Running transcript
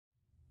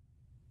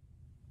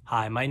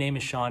Hi, my name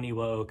is Sean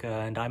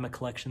Iwaoka, and I'm a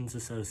collections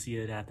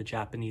associate at the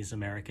Japanese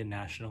American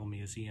National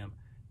Museum.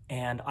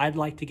 And I'd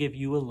like to give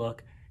you a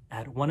look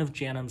at one of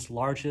JANM's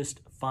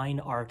largest fine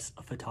arts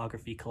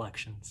photography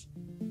collections.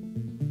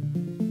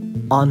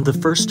 On the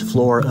first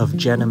floor of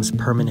JANM's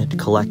permanent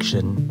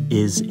collection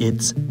is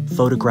its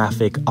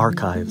photographic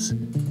archives,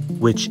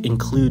 which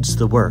includes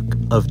the work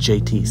of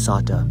J.T.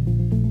 Sata.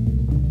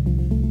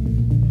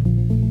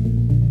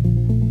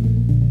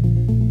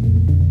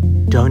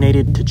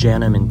 Donated to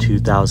JANM in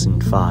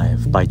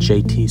 2005 by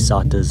J.T.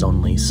 Sata's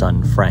only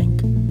son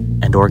Frank,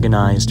 and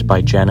organized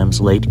by JANM's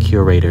late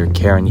curator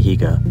Karen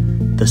Higa,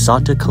 the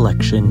Sata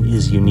collection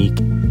is unique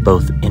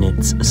both in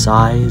its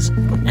size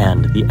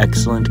and the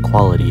excellent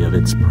quality of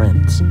its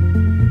prints.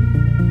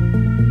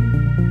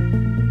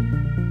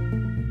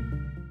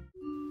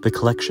 The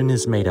collection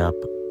is made up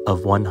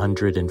of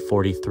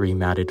 143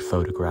 matted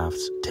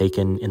photographs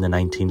taken in the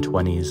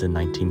 1920s and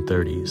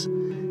 1930s,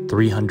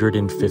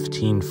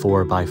 315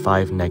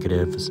 4x5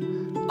 negatives,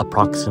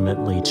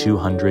 approximately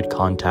 200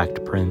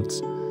 contact prints,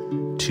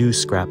 2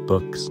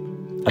 scrapbooks,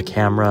 a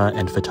camera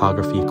and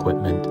photography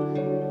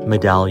equipment,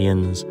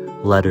 medallions,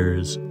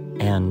 letters,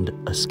 and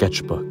a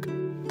sketchbook.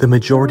 The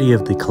majority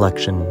of the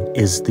collection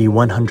is the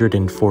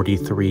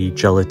 143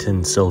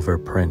 gelatin silver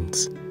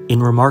prints.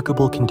 In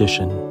remarkable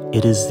condition,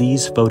 it is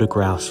these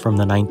photographs from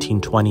the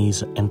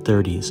 1920s and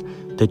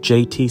 30s that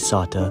J.T.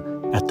 Sata,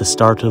 at the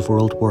start of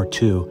World War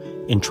II,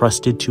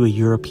 entrusted to a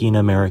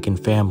European-American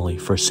family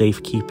for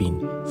safekeeping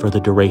for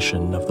the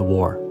duration of the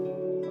war.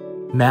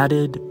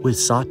 Matted, with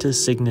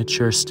Sata's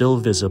signature still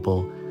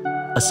visible,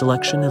 a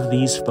selection of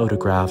these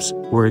photographs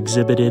were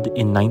exhibited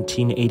in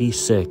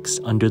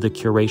 1986 under the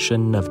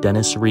curation of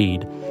Dennis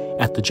Reed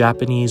at the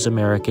Japanese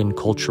American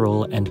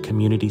Cultural and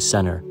Community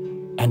Center,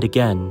 and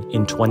again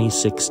in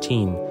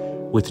 2016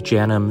 with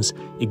JANM's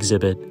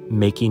exhibit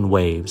Making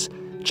Waves,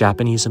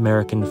 Japanese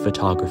American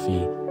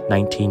Photography,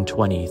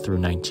 1920 through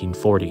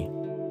 1940.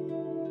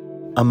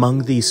 Among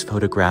these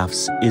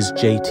photographs is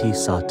J.T.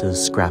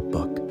 Sata's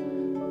scrapbook.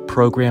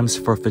 Programs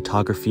for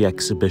photography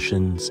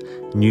exhibitions,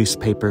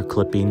 newspaper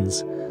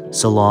clippings,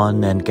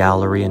 salon and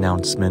gallery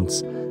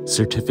announcements,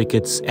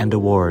 certificates and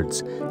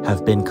awards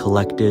have been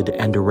collected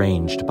and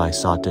arranged by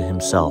Sata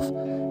himself,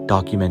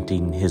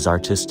 documenting his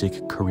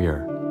artistic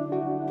career.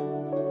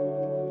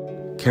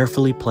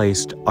 Carefully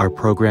placed are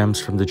programs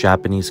from the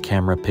Japanese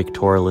camera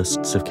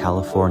pictorialists of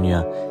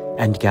California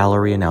and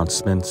gallery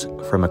announcements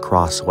from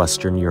across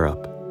Western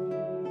Europe.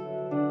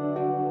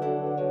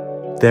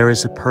 There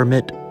is a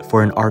permit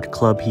for an art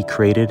club he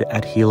created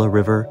at Gila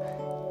River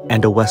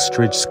and a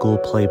Westridge School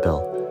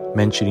playbill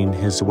mentioning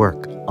his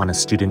work on a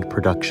student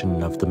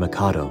production of The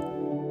Mikado.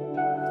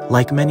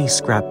 Like many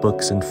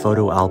scrapbooks and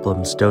photo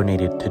albums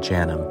donated to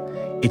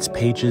JANM, its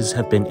pages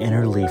have been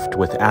interleafed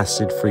with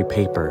acid-free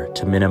paper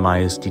to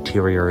minimize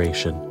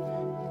deterioration,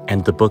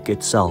 and the book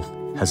itself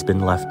has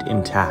been left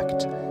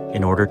intact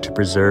in order to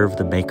preserve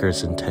the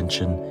maker's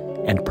intention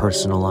and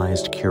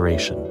personalized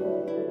curation.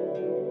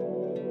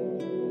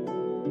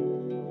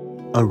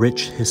 A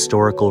rich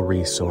historical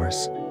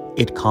resource,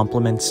 it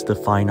complements the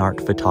fine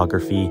art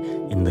photography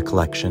in the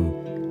collection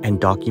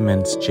and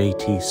documents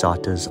J.T.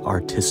 Sata's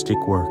artistic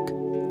work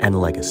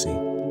and legacy.